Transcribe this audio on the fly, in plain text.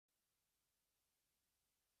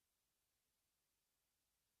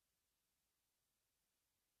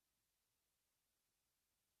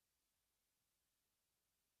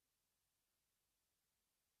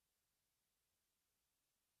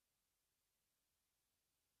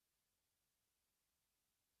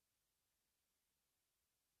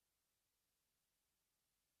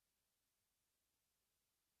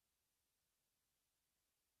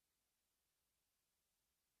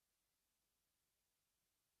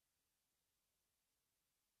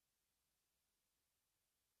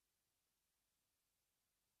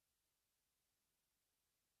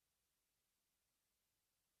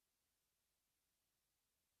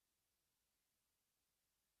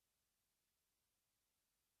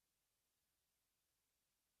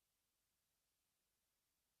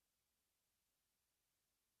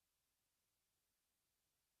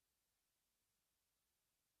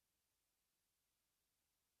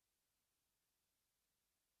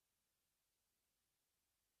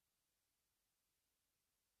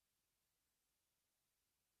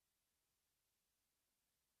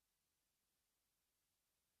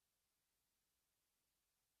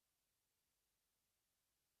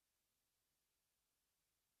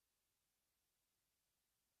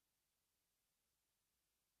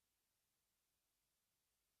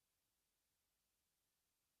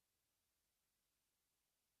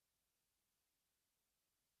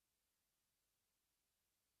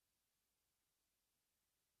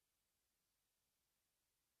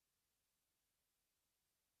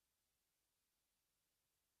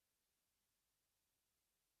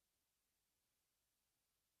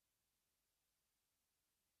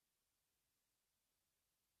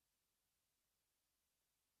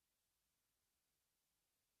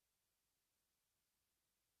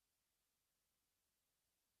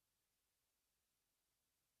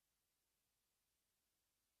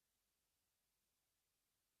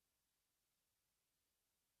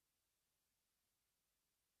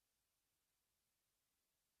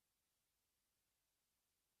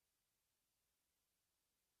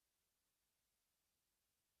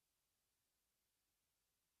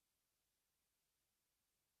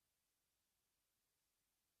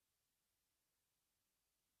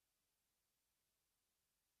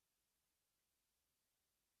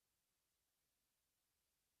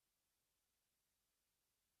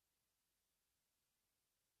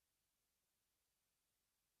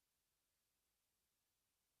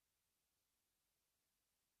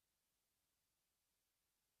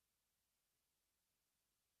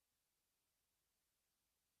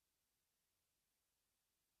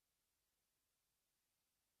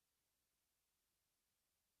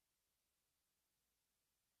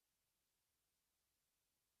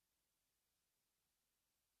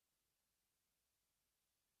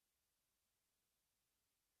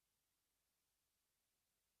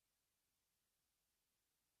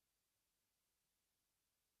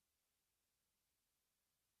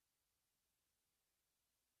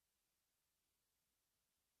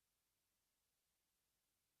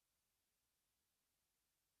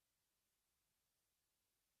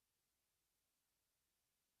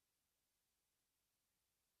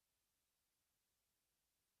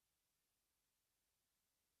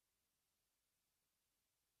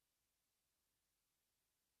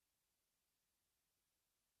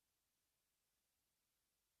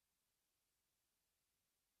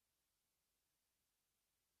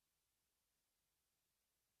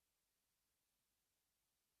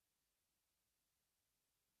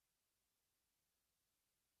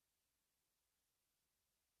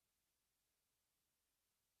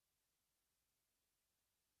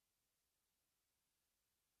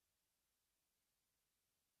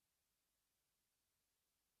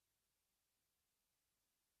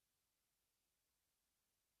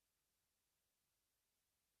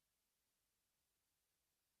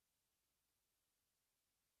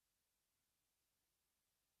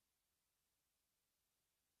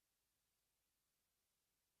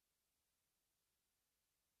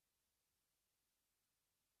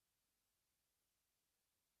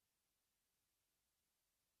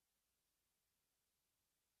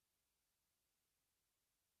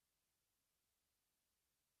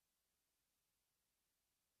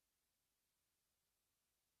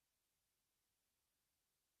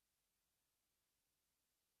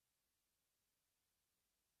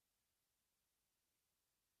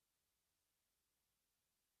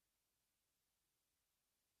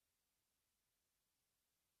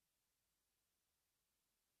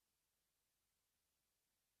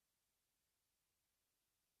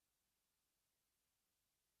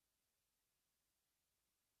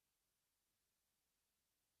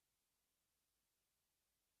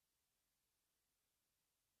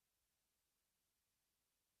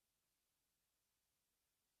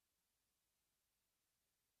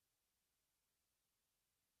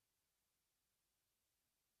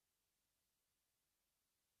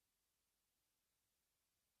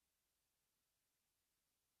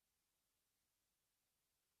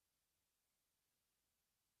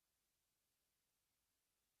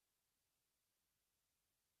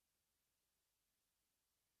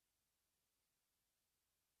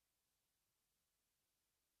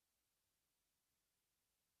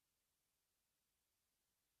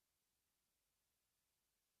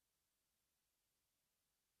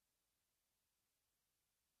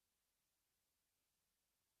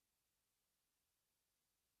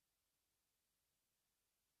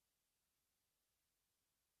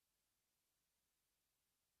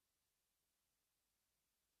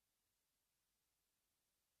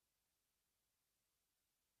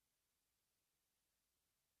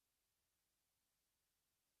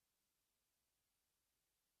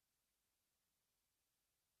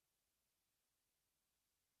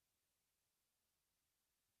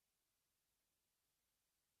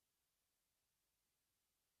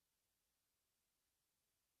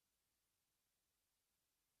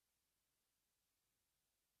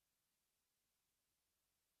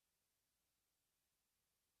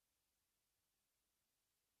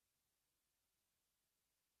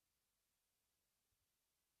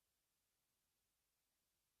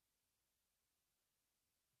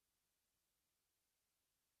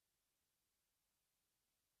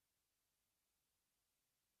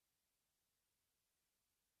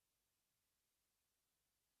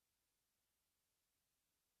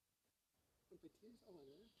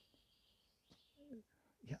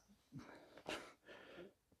Yeah.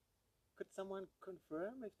 Could someone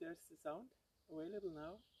confirm if there's the sound available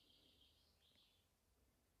now?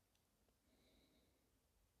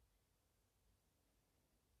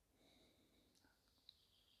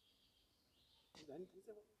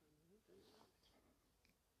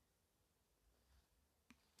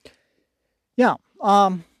 Yeah.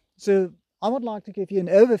 So I would like to give you an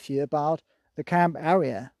overview about the camp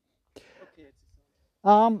area.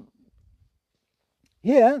 Okay.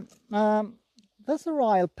 Here, this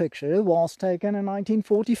aerial picture was taken in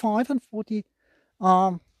 1945 and 40,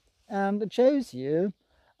 and it shows you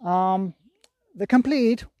the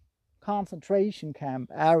complete concentration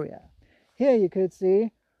camp area. Here you could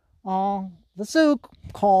see the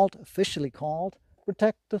so-called, officially called,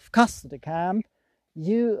 protective custody camp.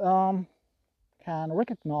 You can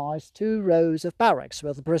recognize 2 rows of barracks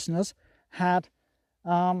where the prisoners had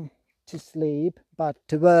to sleep, but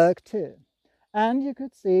to work too. And you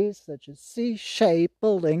could see such a C-shaped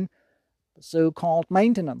building, the so-called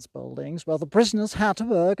maintenance buildings, where the prisoners had to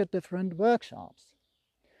work at different workshops.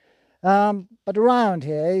 But around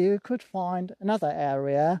here you could find another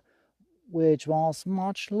area which was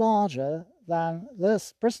much larger than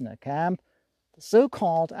this prisoner camp, the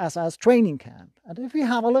so-called SS training camp. And if we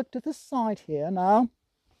have a look to this side here now,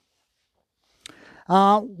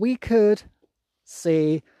 we could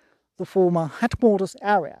see the former headquarters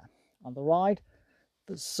area. On the right,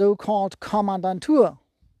 the so-called commandantur,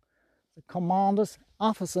 the commander's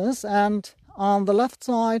offices, and on the left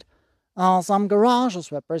side some garages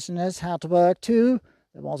where prisoners had to work too.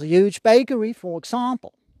 There was a huge bakery, for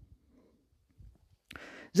example.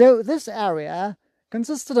 So this area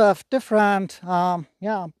consisted of different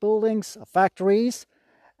buildings, factories,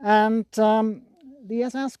 and the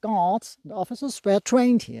SS guards and officers were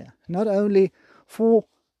trained here, not only for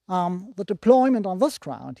the deployment on this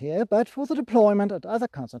ground here, but for the deployment at other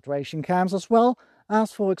concentration camps as well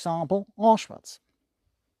as, for example, Auschwitz.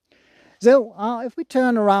 So if we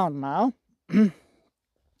turn around now,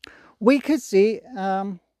 we could see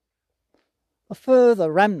a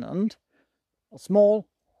further remnant, a small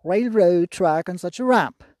railroad track and such a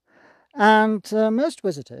ramp. And most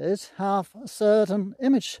visitors have a certain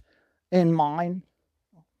image in mind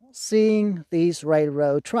seeing these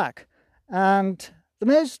railroad track. And the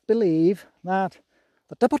most believe that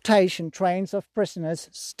the deportation trains of prisoners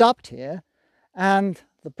stopped here and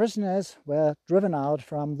the prisoners were driven out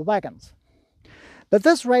from the wagons. But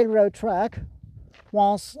this railroad track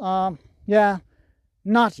was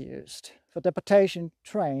not used for deportation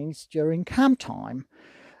trains during camp time.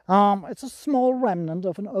 It's a small remnant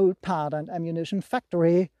of an old powder and ammunition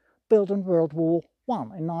factory built in World War I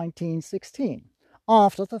in 1916.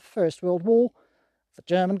 After the First World War, the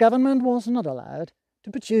German government was not allowed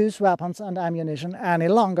to produce weapons and ammunition any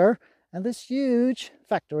longer, and this huge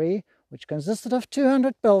factory, which consisted of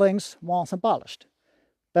 200 buildings, was abolished.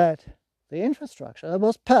 But the infrastructure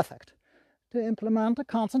was perfect to implement a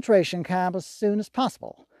concentration camp as soon as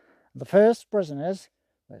possible. The first prisoners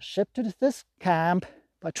were shipped to this camp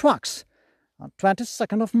by trucks on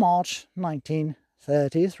 22nd of March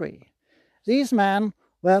 1933. These men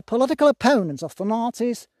were political opponents of the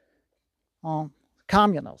Nazis,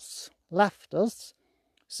 communists, leftists,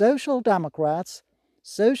 social democrats,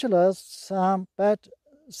 socialists, but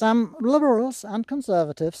some liberals and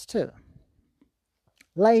conservatives too.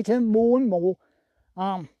 Later, more and more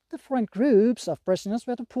different groups of prisoners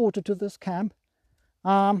were deported to this camp,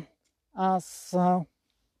 as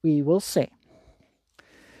we will see.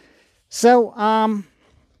 So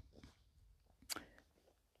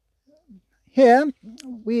here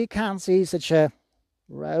we can see such a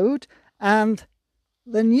road, and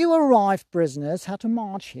the new arrived prisoners had to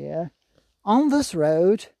march here on this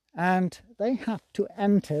road, and they had to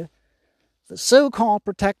enter the so-called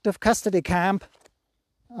protective custody camp.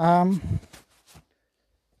 The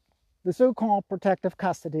so-called protective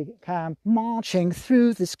custody camp, marching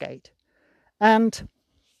through this gate. And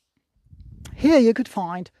here you could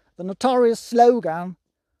find the notorious slogan,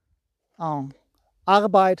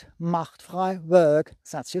 Arbeit macht frei, work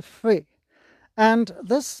sets you free. And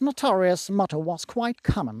this notorious motto was quite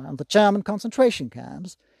common in the German concentration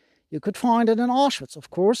camps. You could find it in Auschwitz, of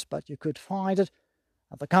course, but you could find it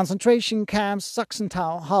at the concentration camps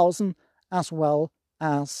Sachsenhausen as well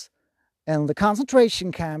as in the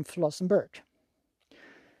concentration camp Flossenburg.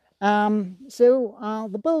 So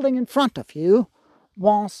the building in front of you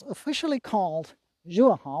was officially called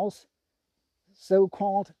Schurhaus,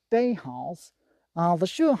 so-called day house. The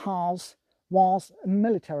Schurhaus was a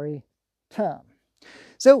military term.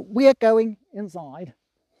 So we are going inside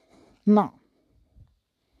now.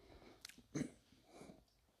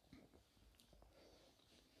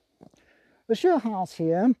 The show house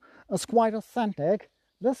here is quite authentic.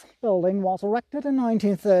 This building was erected in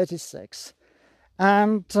 1936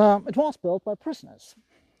 and it was built by prisoners.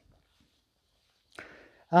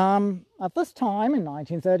 At this time, in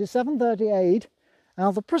 1937-38,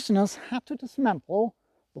 the prisoners had to dismantle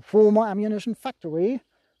the former ammunition factory,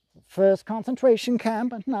 the first concentration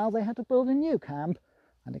camp, and now they had to build a new camp,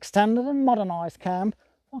 an extended and modernized camp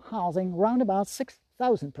for housing around about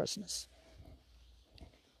 6,000 prisoners.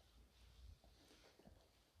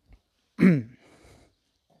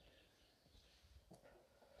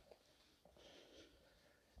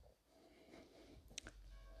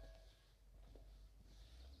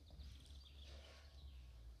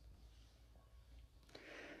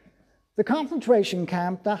 The concentration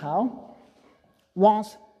camp Dachau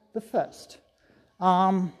was the first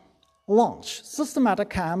large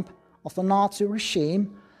systematic camp of the Nazi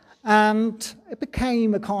regime, and it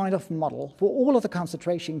became a kind of model for all of the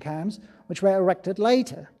concentration camps which were erected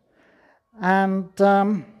later. And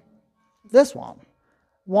this one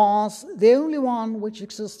was the only one which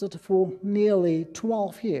existed for nearly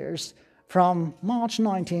 12 years, from March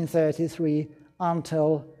 1933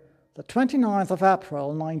 until the 29th of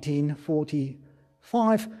April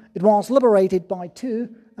 1945. It was liberated by 2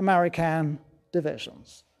 American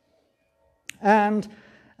divisions. And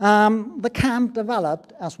the camp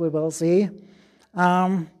developed, as we will see.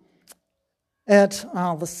 The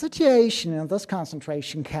situation in this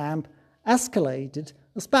concentration camp escalated,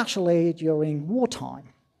 especially during wartime.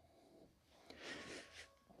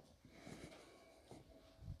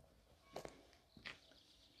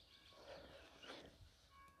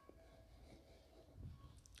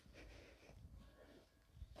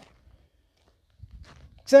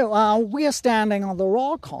 So we are standing on the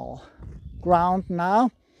roll call ground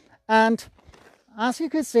now, and as you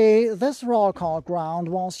can see, this roll call ground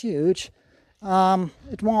was huge.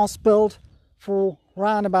 It was built for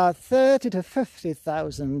around about 30 to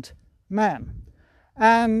 50,000 men.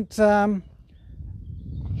 And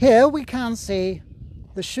here we can see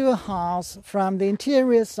the show house from the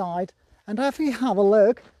interior side, and if we have a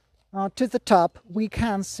look to the top, we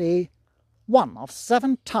can see one of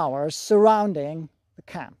 7 towers surrounding the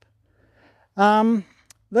camp.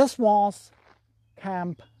 This was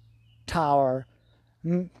Camp Tower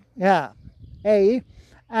A,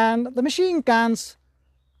 and the machine guns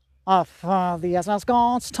of the SS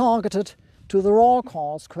guards targeted to the roll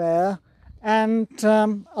call square and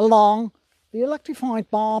along the electrified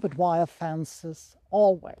barbed wire fences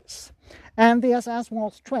always. And the SS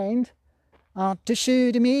was trained to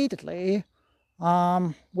shoot immediately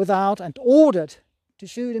and ordered to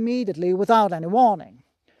shoot immediately without any warning.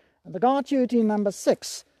 And the guard duty number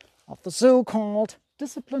 6 of the so-called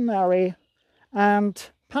disciplinary and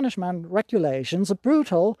punishment regulations, a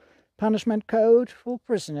brutal punishment code for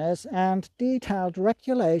prisoners and detailed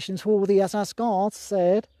regulations for the SS guards,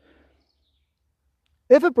 said,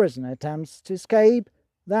 if a prisoner attempts to escape,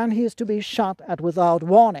 then he is to be shot at without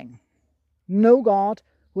warning. No guard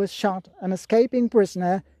who has shot an escaping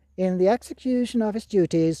prisoner in the execution of his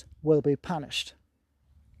duties will be punished.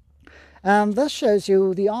 And this shows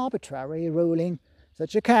you the arbitrary ruling.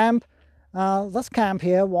 Such a camp, this camp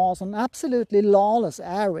here was an absolutely lawless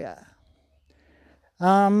area.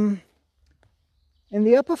 In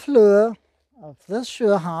the upper floor of this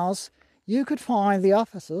show house, you could find the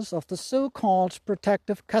offices of the so-called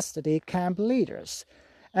protective custody camp leaders.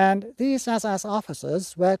 And these SS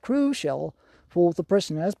officers were crucial for the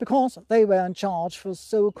prisoners because they were in charge for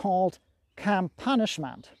so-called camp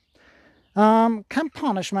punishment. Camp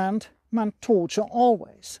punishment meant torture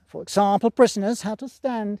always. For example, prisoners had to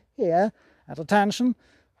stand here at attention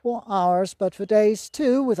for hours, but for days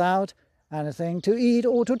too, without anything to eat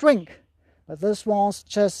or to drink. But this was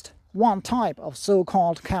just one type of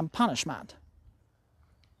so-called camp punishment.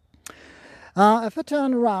 If I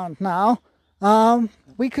turn around now,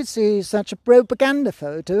 we could see such a propaganda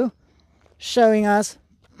photo showing us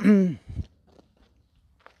a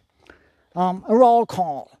roll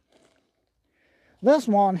call. This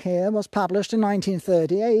one here was published in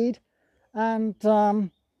 1938, and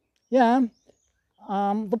the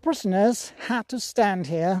prisoners had to stand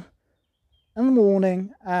here in the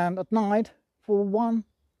morning and at night for 1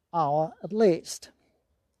 hour at least.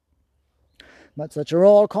 But such a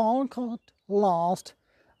roll call could last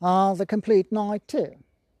the complete night too.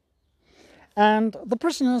 And the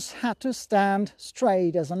prisoners had to stand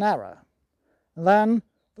straight as an arrow. Then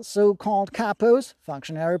the so-called capos,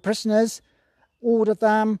 functionary prisoners, ordered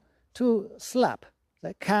them to slap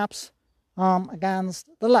their caps against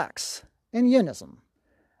the legs in unison.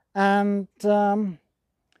 And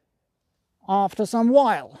after some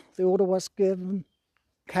while, the order was given,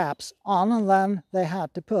 caps on, and then they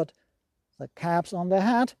had to put the caps on their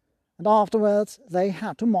head, and afterwards they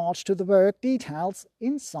had to march to the work details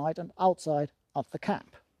inside and outside of the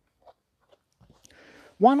camp.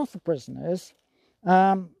 One of the prisoners,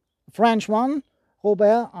 French one,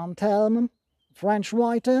 Robert Antelme, French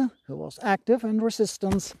writer who was active in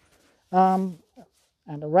resistance and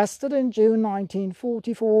arrested in June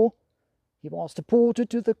 1944. He was deported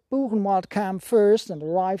to the Buchenwald camp first and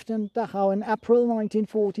arrived in Dachau in April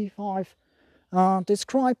 1945.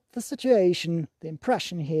 Described the situation, the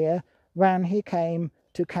impression here, when he came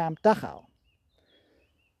to Camp Dachau.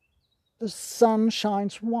 The sun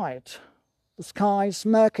shines white, the sky is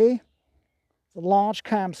murky, the large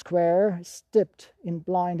camp square is dipped in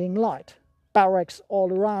blinding light. Barracks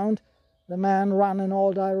all around, the men run in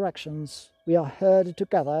all directions. We are herded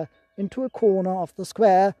together into a corner of the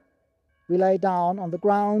square. We lay down on the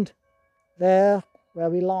ground. There, where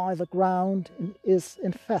we lie, the ground is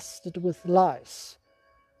infested with lice.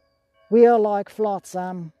 We are like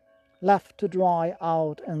flotsam, left to dry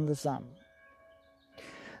out in the sun.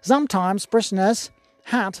 Sometimes prisoners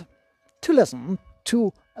had to listen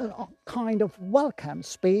to a kind of welcome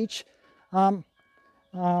speech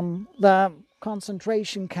the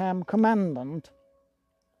concentration camp commandant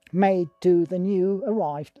made to the new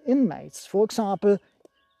arrived inmates. For example,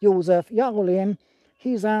 Josef Jarolin,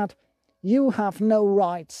 he said, "You have no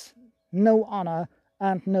rights, no honor,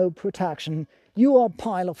 and no protection. You are a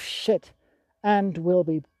pile of shit and will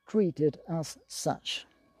be treated as such."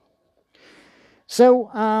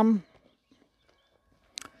 So,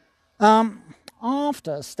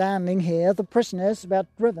 after standing here, the prisoners were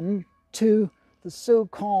driven to the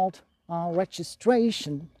so-called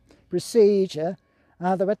registration procedure.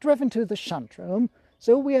 They were driven to the shunt room.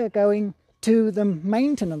 So we are going to the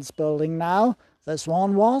maintenance building now. This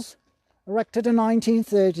one was erected in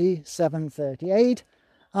 1937-38.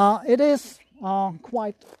 It is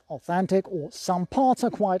quite authentic, or some parts are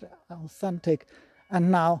quite authentic.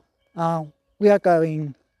 And now we are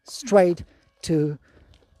going straight to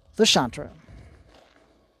the shunt room.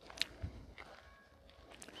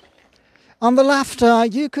 On the left,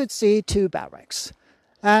 you could see two barracks.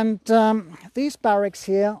 And these barracks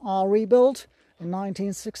here are rebuilt in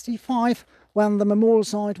 1965 when the memorial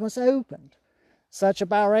site was opened. Such a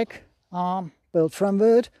barrack, built from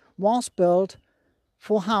wood, was built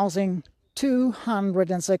for housing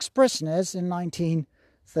 206 prisoners in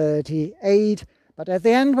 1938. But at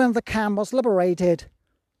the end, when the camp was liberated,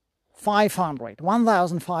 1,500,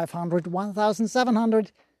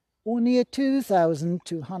 1,700, or near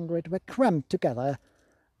 2,200 were cramped together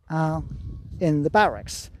in the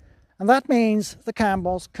barracks. And that means the camp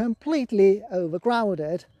was completely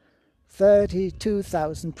overcrowded.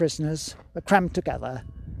 32,000 prisoners were cramped together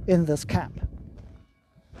in this camp.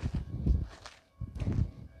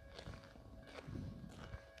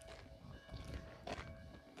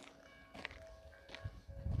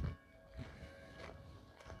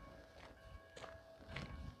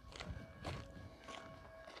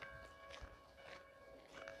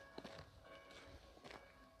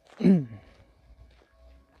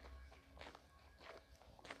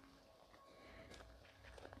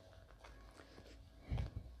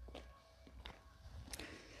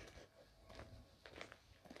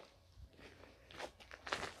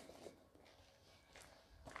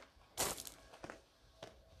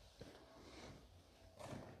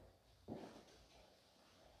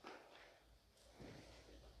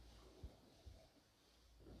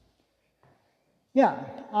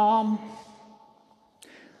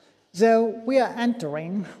 So we are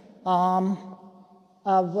entering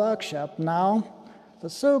a workshop now, the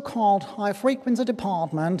so-called high-frequency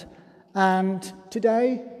department, and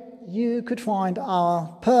today you could find our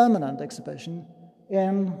permanent exhibition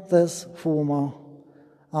in this former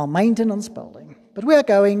maintenance building. But we are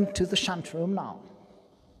going to the shunt room now.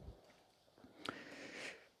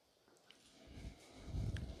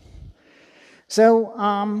 So,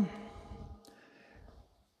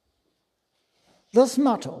 this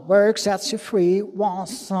motto, work sets you free,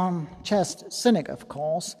 was just cynic, of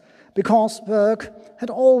course, because work had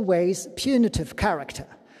always punitive character.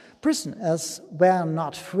 Prisoners were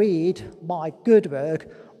not freed by good work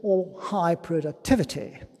or high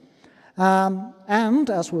productivity. And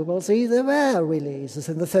as we will see, there were releases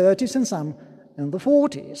in the 30s and some in the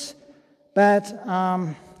 40s. But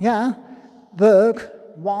work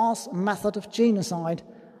was a method of genocide,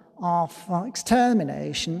 of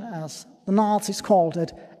extermination, as the Nazis called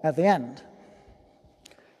it at the end.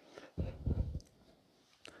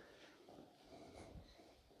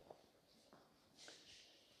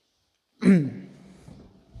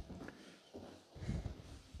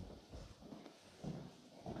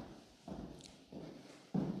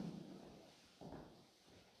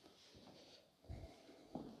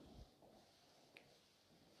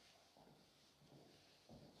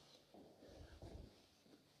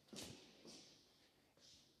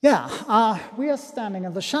 We are standing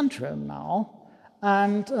in the shunt room now,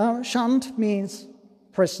 and shunt means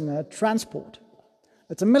prisoner transport.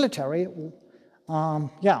 It's a military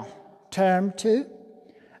term too.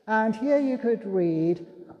 And here you could read,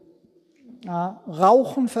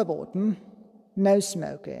 Rauchen verboten, no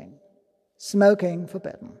smoking. Smoking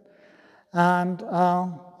forbidden. And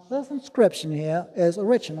this inscription here is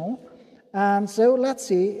original. And so let's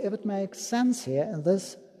see if it makes sense here in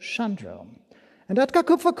this shunt room. And Edgar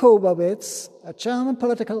Kupfer-Kobowitz, a German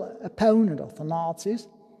political opponent of the Nazis,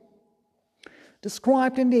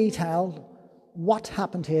 described in detail what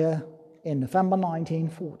happened here in November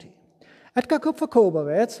 1940. Edgar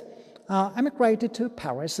Kupfer-Kobowitz emigrated to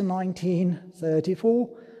Paris in 1934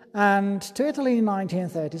 and to Italy in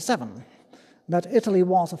 1937. But Italy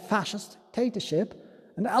was a fascist dictatorship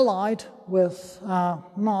and allied with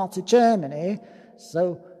Nazi Germany,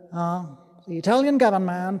 so the Italian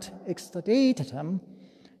government extradited him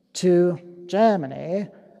to Germany,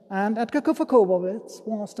 and Edgar Kupfer-Kobowitz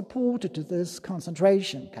was deported to this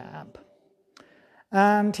concentration camp.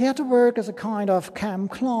 And he had to work as a kind of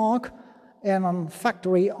camp clerk in a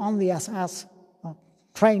factory on the SS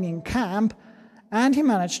training camp, and he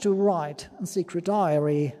managed to write a secret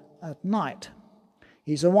diary at night.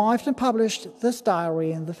 He survived and published this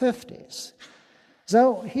diary in the 50s.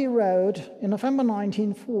 So he wrote in November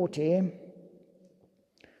 1940,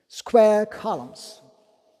 square columns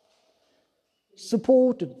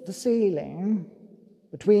supported the ceiling.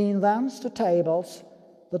 Between them stood tables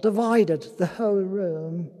that divided the whole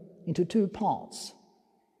room into two parts.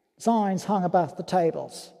 Signs hung above the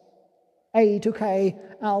tables, A to K,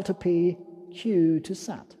 L to P, Q to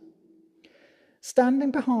Z.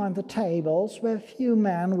 Standing behind the tables were a few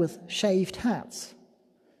men with shaved heads,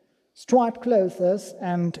 striped clothes,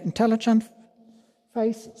 and intelligent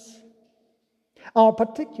faces. Our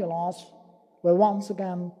particulars were once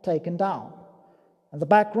again taken down. In the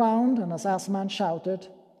background, an SS man shouted,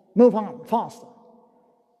 "Move on, faster."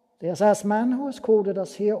 The SS man who escorted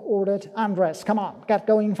us here ordered, "Andres, come on, get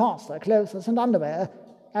going faster, clothes and underwear,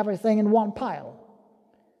 everything in one pile."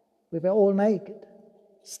 We were all naked,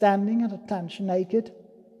 standing at attention naked.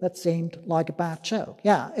 That seemed like a bad joke.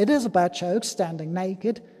 Yeah, it is a bad joke, standing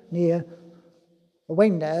naked near a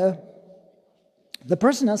window. The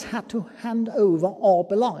prisoners had to hand over all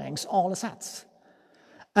belongings, all assets.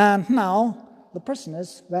 And now the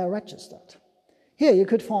prisoners were registered. Here you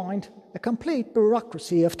could find a complete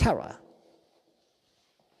bureaucracy of terror.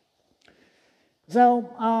 So,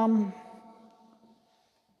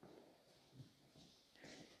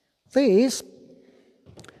 this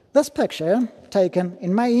picture, taken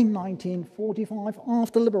in May 1945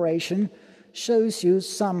 after liberation, shows you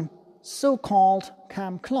some so-called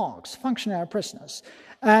camp clerks, functionary prisoners.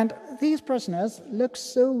 And these prisoners look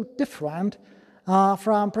so different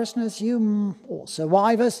from prisoners or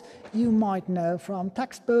survivors you might know from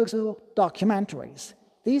textbooks or documentaries.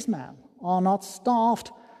 These men are not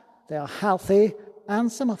starved, they are healthy,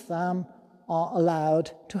 and some of them are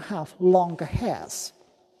allowed to have longer hairs.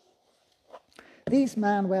 These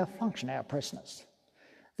men were functionary prisoners.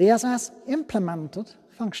 The SS implemented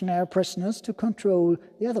functionary prisoners to control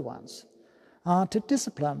the other ones, to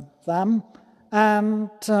discipline them, and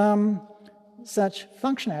such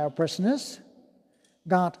functionary prisoners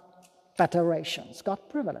got better rations, got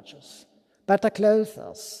privileges, better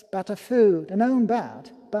clothes, better food, an own bed,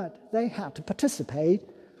 but they had to participate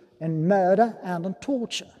in murder and in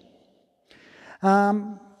torture.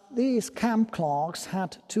 These camp clerks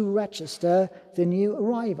had to register the new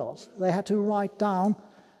arrivals. They had to write down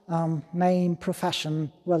name,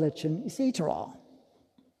 profession, religion, etc.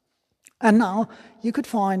 And now you could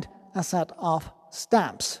find a set of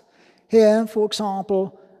stamps. Here, for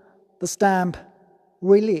example, the stamp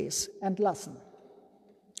release and lesson.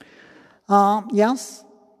 Yes,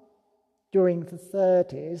 during the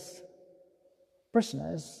 30s,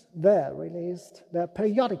 prisoners were released, were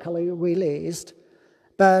periodically released,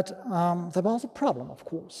 but there was a problem, of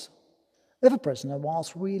course. If a prisoner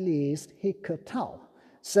was released, he could tell.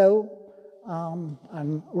 So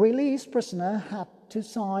a released prisoner had to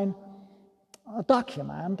sign a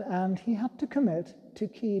document, and he had to commit to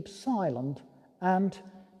keep silent and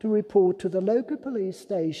to report to the local police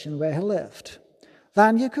station where he lived.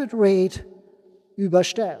 Then you could read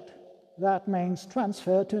überstellt. That means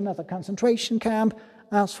transferred to another concentration camp,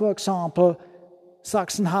 as for example,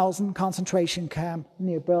 Sachsenhausen concentration camp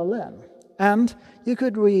near Berlin. And you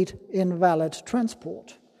could read invalid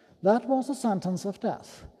transport. That was a sentence of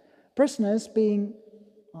death. Prisoners being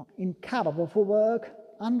incapable for work,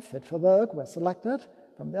 unfit for work, were selected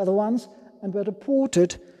from the other ones and were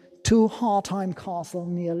deported to Hartheim Castle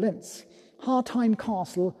near Linz. Hartheim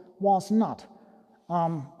Castle was not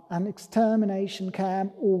an extermination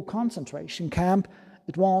camp or concentration camp.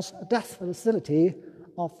 It was a death facility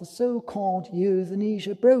of the so-called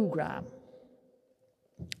euthanasia program.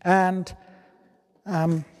 And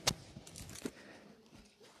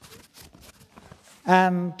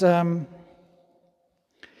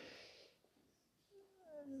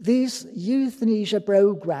these euthanasia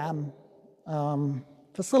program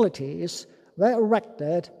facilities were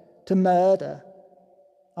erected to murder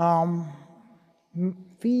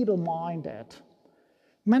feeble-minded,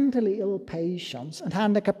 mentally ill patients and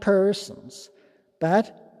handicapped persons,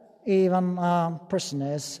 but even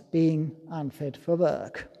prisoners being unfit for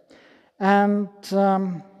work. And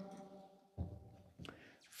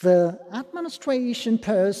the administration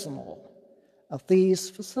personnel of these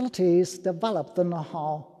facilities developed the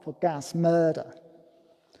know-how for gas murder.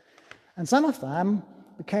 And some of them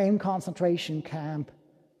became concentration camp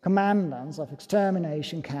commandants of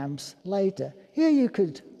extermination camps later. Here you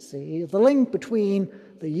could see the link between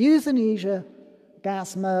the euthanasia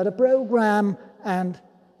gas murder program and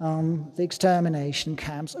the extermination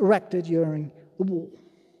camps erected during the war.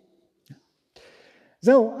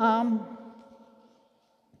 So,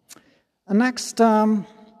 next, we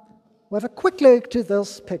have a quick look to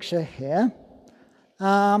this picture here,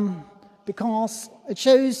 because it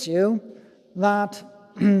shows you that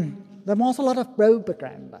there was a lot of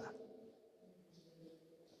propaganda.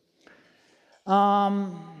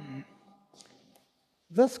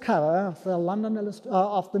 This cover of the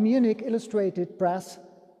of the Munich Illustrated Press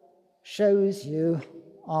shows you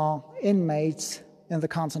inmates in the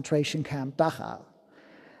concentration camp Dachau.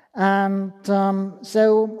 And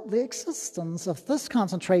so the existence of this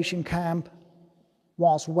concentration camp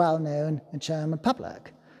was well known in German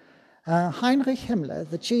public. Heinrich Himmler,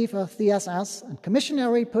 the chief of the SS and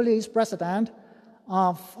commissary police president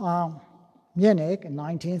of Munich in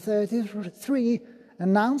 1933,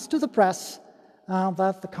 announced to the press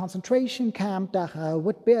that the concentration camp Dachau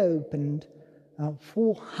would be opened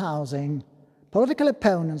for housing political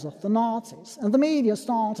opponents of the Nazis. And the media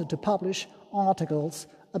started to publish articles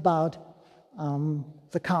about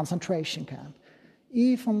the concentration camp.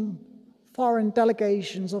 Even foreign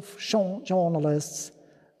delegations of journalists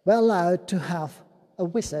were allowed to have a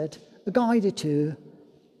visit, a guided tour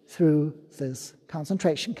through this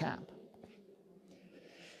concentration camp.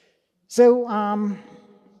 So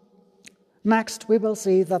next we will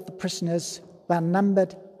see that the prisoners were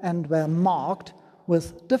numbered and were marked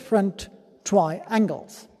with different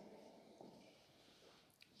triangles.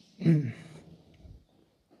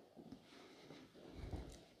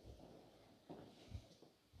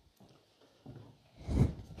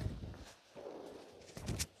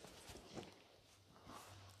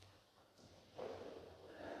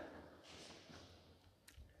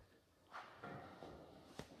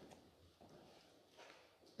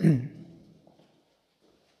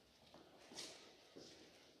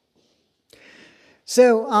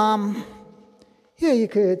 So here you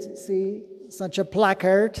could see such a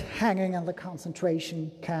placard hanging in the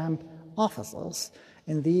concentration camp offices,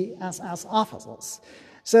 in the SS offices.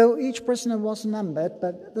 So each prisoner was numbered,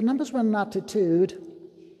 but the numbers were not tattooed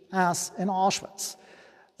as in Auschwitz.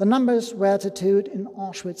 The numbers were tattooed in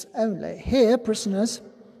Auschwitz only. Here, prisoners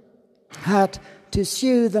had to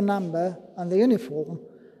sew the number on the uniform,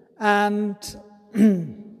 and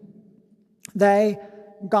they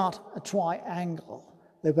got a triangle.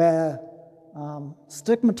 They were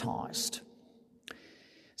stigmatized.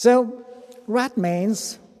 So red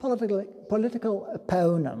means political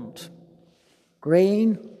opponent.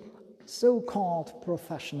 Green, so-called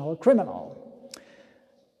professional criminal.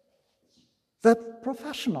 The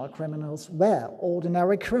professional criminals were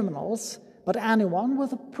ordinary criminals, but anyone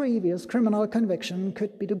with a previous criminal conviction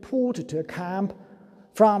could be deported to a camp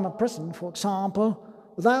from a prison, for example,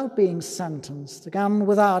 without being sentenced, again,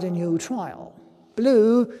 without a new trial.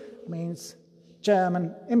 Blue means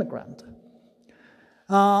German immigrant.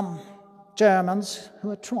 Germans who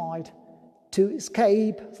had tried to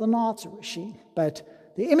escape the Nazi regime, but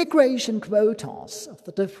the immigration quotas of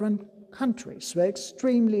the different countries were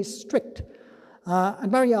extremely strict,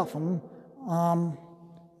 and very often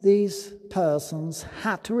these persons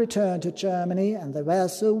had to return to Germany, and they were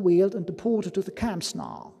so wheeled and deported to the camps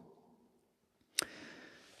now.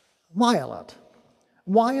 Violet.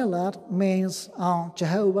 Violet means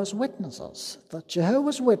Jehovah's Witnesses. The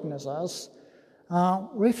Jehovah's Witnesses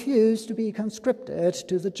refused to be conscripted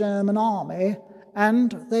to the German army,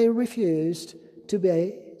 and they refused to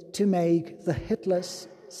make the Hitler's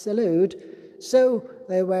salute, so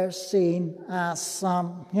they were seen as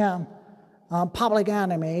public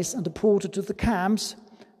enemies and deported to the camps,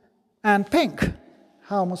 and pink,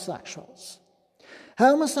 homosexuals.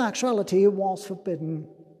 Homosexuality was forbidden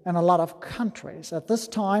in a lot of countries at this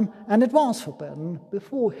time, and it was forbidden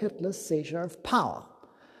before Hitler's seizure of power.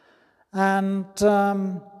 And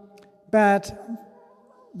but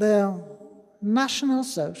the National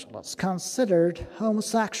Socialists considered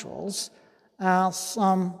homosexuals as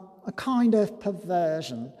a kind of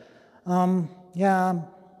perversion,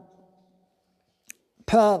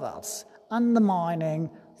 perverts, undermining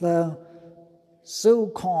the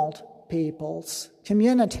so-called people's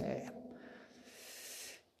community.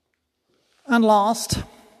 And last,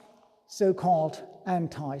 so-called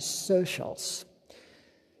anti-socials.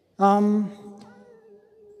 The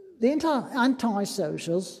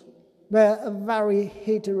anti-socials were a very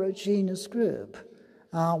heterogeneous group,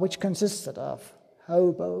 which consisted of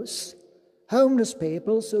hobos, homeless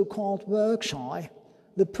people, so-called work-shy,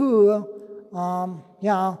 the poor,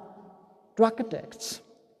 drug addicts,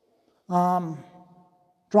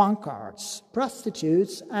 drunkards,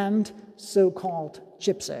 prostitutes, and so-called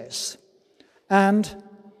gypsies. And,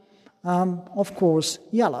 of course,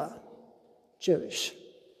 yellow, Jewish.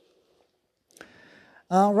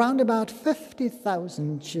 Around about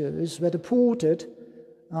 50,000 Jews were deported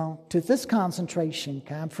to this concentration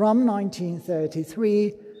camp from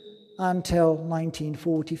 1933 until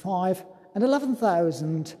 1945, and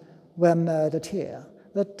 11,000 were murdered here.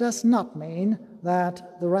 That does not mean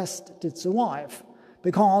that the rest did survive,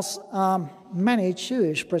 because many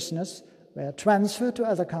Jewish prisoners were transferred to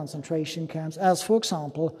other concentration camps, as, for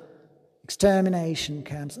example, extermination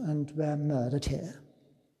camps, and were murdered here.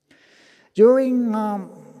 During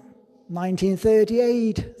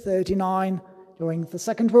 1938-39, during the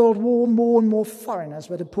Second World War, more and more foreigners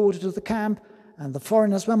were deported to the camp, and the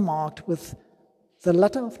foreigners were marked with the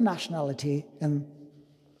letter of nationality in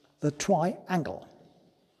the triangle.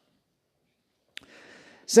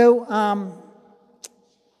 So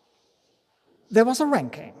there was a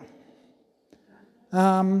ranking,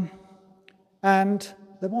 and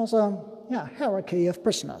there was a hierarchy of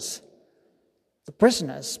prisoners. The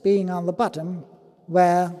prisoners being on the bottom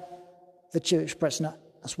were the Jewish prisoner,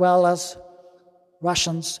 as well as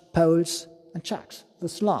Russians, Poles, and Czechs, the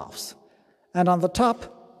Slavs. And on the top,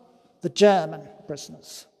 the German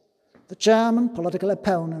prisoners, the German political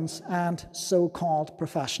opponents and so-called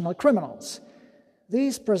professional criminals.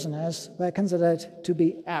 These prisoners were considered to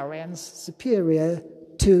be Aryans, superior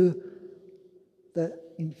to the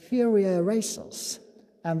inferior races,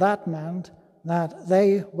 and that meant that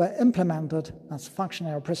they were implemented as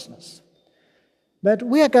functionary prisoners. But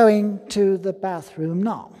we are going to the bathroom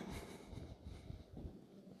now.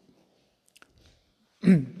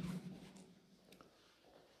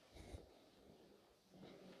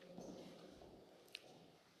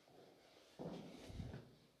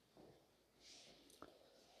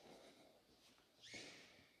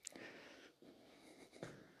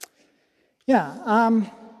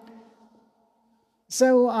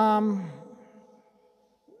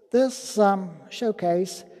 This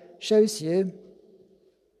showcase shows you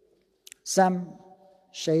some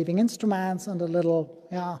shaving instruments and a little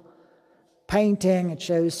painting. It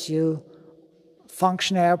shows you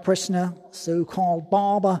functionary prisoner, so-called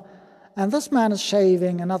barber, and this man is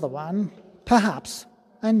shaving another one, perhaps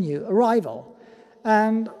a new arrival.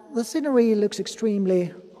 And the scenery looks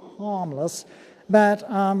extremely harmless, but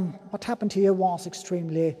what happened here was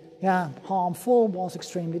extremely harmful, was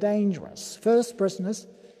extremely dangerous. First prisoners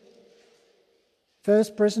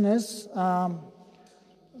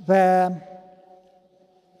were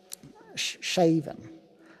shaven.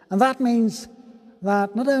 And that means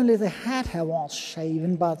that not only the head hair was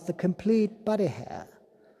shaven, but the complete body hair.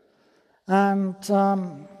 And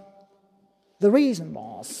the reason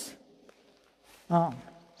was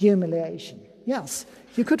humiliation. Yes,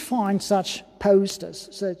 you could find such posters,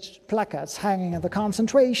 such placards hanging in the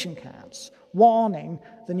concentration camps, warning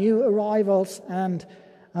the new arrivals and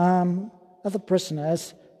other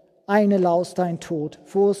prisoners, eine Laus dein Tod,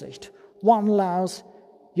 Vorsicht, one Laus,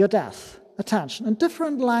 your death, attention, in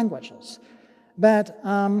different languages. But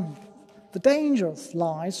the dangerous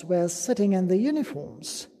lies were sitting in the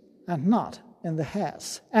uniforms and not in the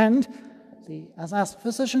hairs. And the SS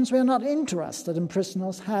physicians were not interested in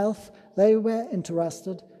prisoners' health, they were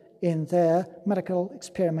interested in their medical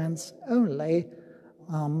experiments only,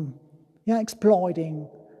 exploiting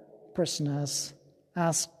prisoners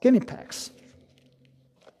as guinea pigs.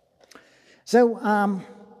 So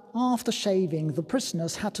after shaving, the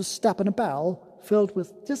prisoners had to step in a barrel filled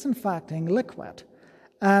with disinfecting liquid,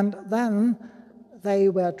 and then they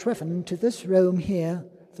were driven to this room here,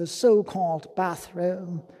 the so-called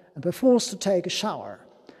bathroom, and were forced to take a shower.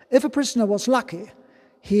 If a prisoner was lucky,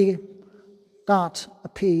 he got a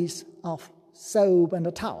piece of soap and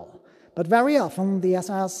a towel. But very often the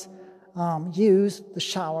SS used the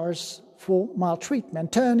showers for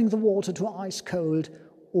maltreatment, turning the water to ice cold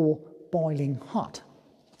or boiling hot.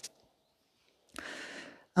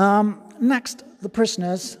 Next, the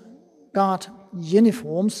prisoners got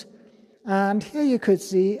uniforms, and here you could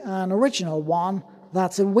see an original one.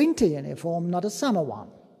 That's a winter uniform, not a summer one.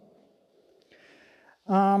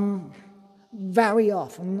 Very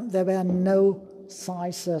often there were no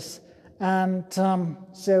sizes, and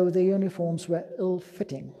so the uniforms were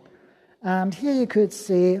ill-fitting. And here you could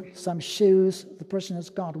see some shoes. The prisoners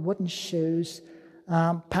got wooden shoes,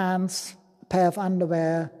 pants, a pair of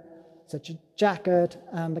underwear, such a jacket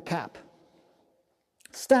and a cap.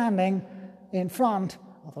 Standing in front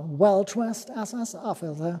of a well-dressed SS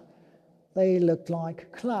officer, they looked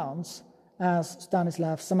like clowns, as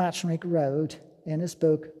Stanislav Samachnik wrote in his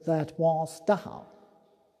book That Was Dachau.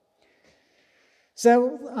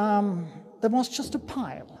 So there was just a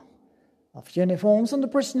pile of uniforms, and the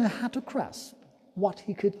prisoner had to grasp what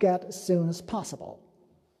he could get as soon as possible.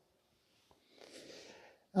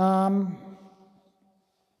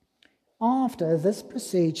 After this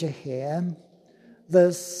procedure here,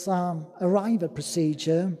 this arrival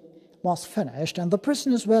procedure was finished, and the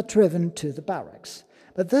prisoners were driven to the barracks.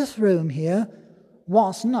 But this room here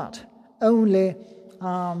was not only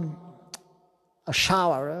a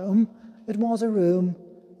shower room, it was a room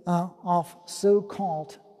of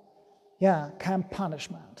so-called camp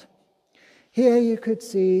punishment. Here you could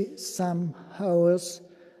see some holes,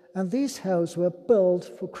 and these holes were built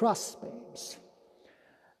for cross beams.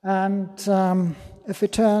 And if we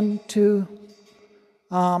turn to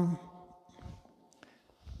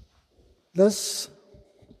this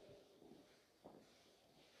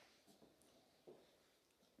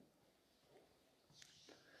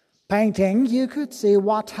painting, you could see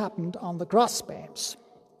what happened on the cross beams,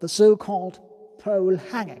 the so-called pole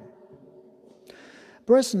hanging.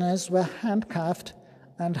 Prisoners were handcuffed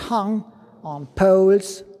and hung on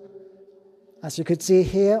poles, as you could see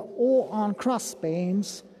here, or on cross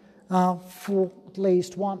beams for at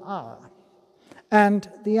least 1 hour. And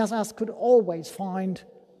the SS could always find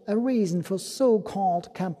a reason for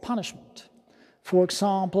so-called camp punishment. For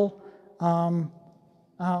example,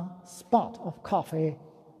 a spot of coffee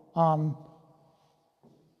on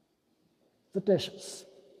the dishes.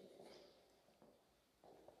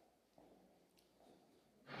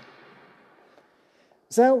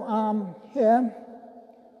 So here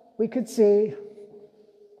we could see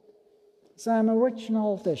some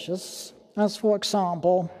original dishes, as for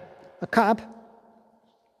example, a cup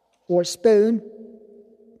or a spoon.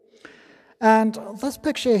 And this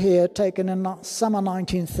picture here, taken in summer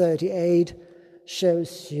 1938,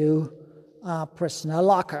 shows you a prisoner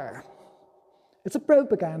locker. It's a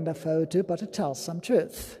propaganda photo, but it tells some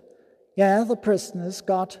truth. Yeah, the prisoners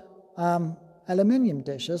got aluminium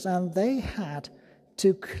dishes, and they had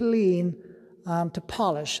to clean, to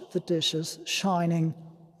polish the dishes, shining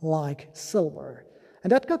like silver.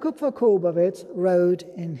 And Edgar Kupfer-Kobowitz wrote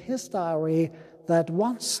in his diary that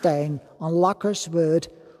one stain on lockers wood,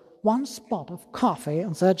 one spot of coffee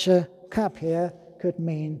on such a cup here could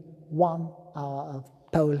mean 1 hour of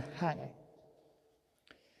pole hanging.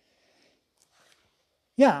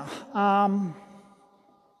 Yeah.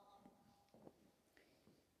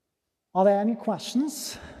 Are there any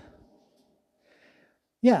questions?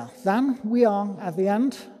 Yeah, then we are at the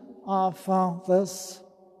end of this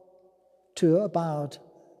tour about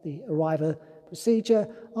the arrival procedure.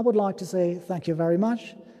 I would like to say thank you very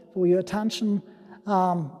much for your attention.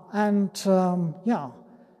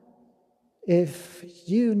 If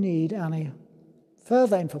you need any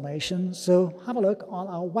further information, so have a look on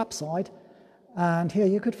our website, and here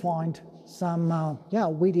you could find some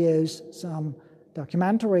videos, some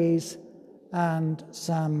documentaries, and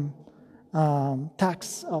some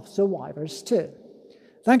texts of survivors too.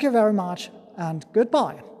 Thank you very much, and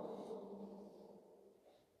goodbye.